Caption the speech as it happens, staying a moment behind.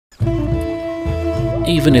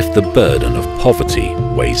Even if the burden of poverty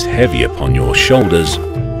weighs heavy upon your shoulders,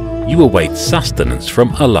 you await sustenance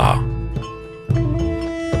from Allah.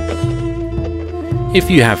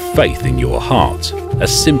 If you have faith in your heart, a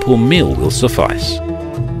simple meal will suffice.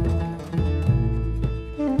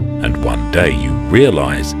 And one day you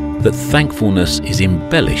realize that thankfulness is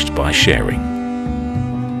embellished by sharing.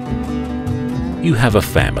 You have a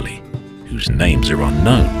family whose names are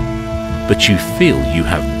unknown, but you feel you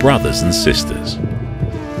have brothers and sisters.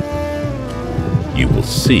 You will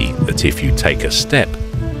see that if you take a step,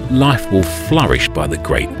 life will flourish by the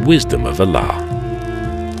great wisdom of Allah.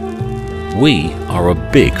 We are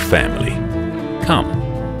a big family.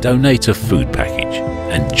 Come, donate a food package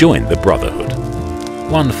and join the brotherhood.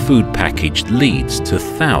 One food package leads to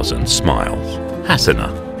 1,000 smiles.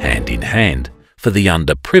 Hasene, hand in hand, for the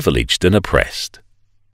underprivileged and oppressed.